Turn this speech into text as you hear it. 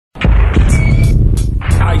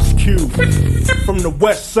Icecube from the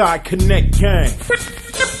West Side Connect Gang,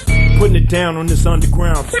 putting it down on this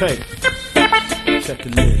underground tape. Check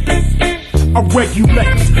the lid. I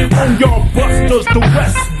regulate on y'all busters the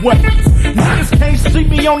West way. Niggas can't see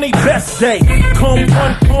me on they best day. Come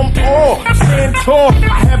one, come all, stand tall.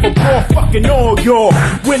 I have a ball fucking all y'all.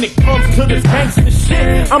 When it comes to this gangsta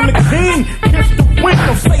shit, I'm the king. Kiss the wind,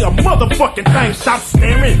 don't say a motherfucking thing. Stop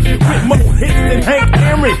staring with more hits than Hank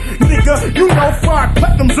Aaron. Nigga, you know 5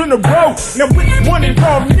 platinums in a row. Now which one of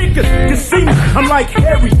y'all niggas can see me? I'm like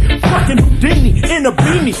Harry, fucking Houdini in a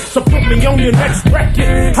beanie. So put me on your next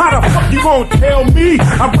record. How the fuck you gon' tell me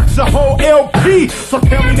I ripped the whole LP? So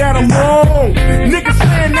tell me that I'm wrong. Niggas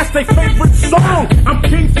saying that's their favorite song. I'm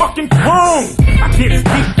King fucking Kong. I get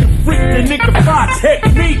steep and freak the nigga 5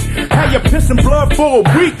 technique. How you pissing blood for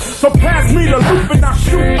a week? So pass me the loop and I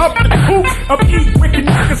shoot up the coop of eat wicked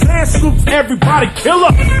niggas and scoops. Everybody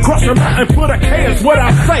killer. Crush them out and put a K is what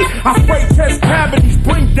I say. I spray test cavities,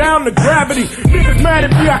 bring down the gravity. Niggas mad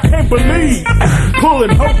at me, I can't believe.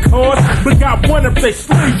 Pulling hoe cards, but got one up their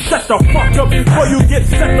sleeve. Shut the fuck up before you get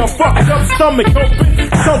set the fuck up. Stomach open,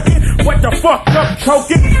 choking, what the fuck up,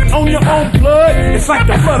 choking on your own blood. It's like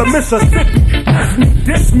the blood of Mississippi.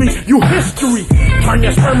 Diss me, you history. Turn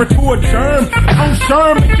your sperm into a germ. I'm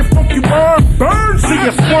sure make your funky worm burn, see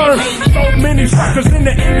you squirm. So many suckers in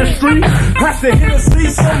the industry. Pass the Hennessy,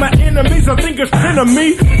 so my enemies I think it's 10 of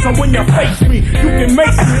me. So when you face me, you can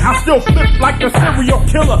make me. I still flip like a serial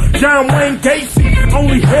killer, John Wayne Gacy.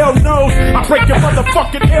 Only hell knows I break your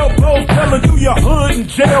motherfucking elbows, telling you your hood and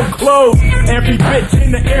jail clothes. Every bitch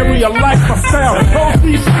in the area like my style. Those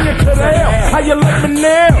be singing to the hell. How you like me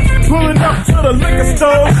now? Pulling up to the liquor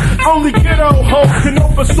store. Only ghetto hoes can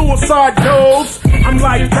open suicide doors. I'm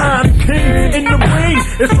like Don King in the ring.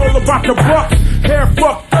 It's all about the bucks. Hair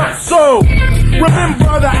fucked up, so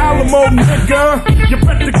remember the Alamo, nigga. You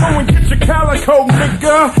better go and get your calico,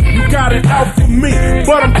 nigga. You got it out for me,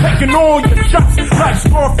 but I'm taking all your shots like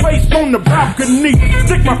Scarface on the balcony.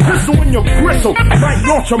 Stick my pistol in your gristle, might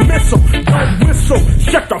launch a missile. Don't whistle,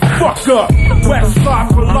 shut the fuck up. West Side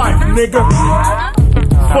for life, nigga.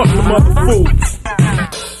 Fuck the mother fools.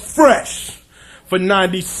 Fresh for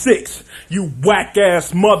 96, you whack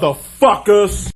ass motherfuckers.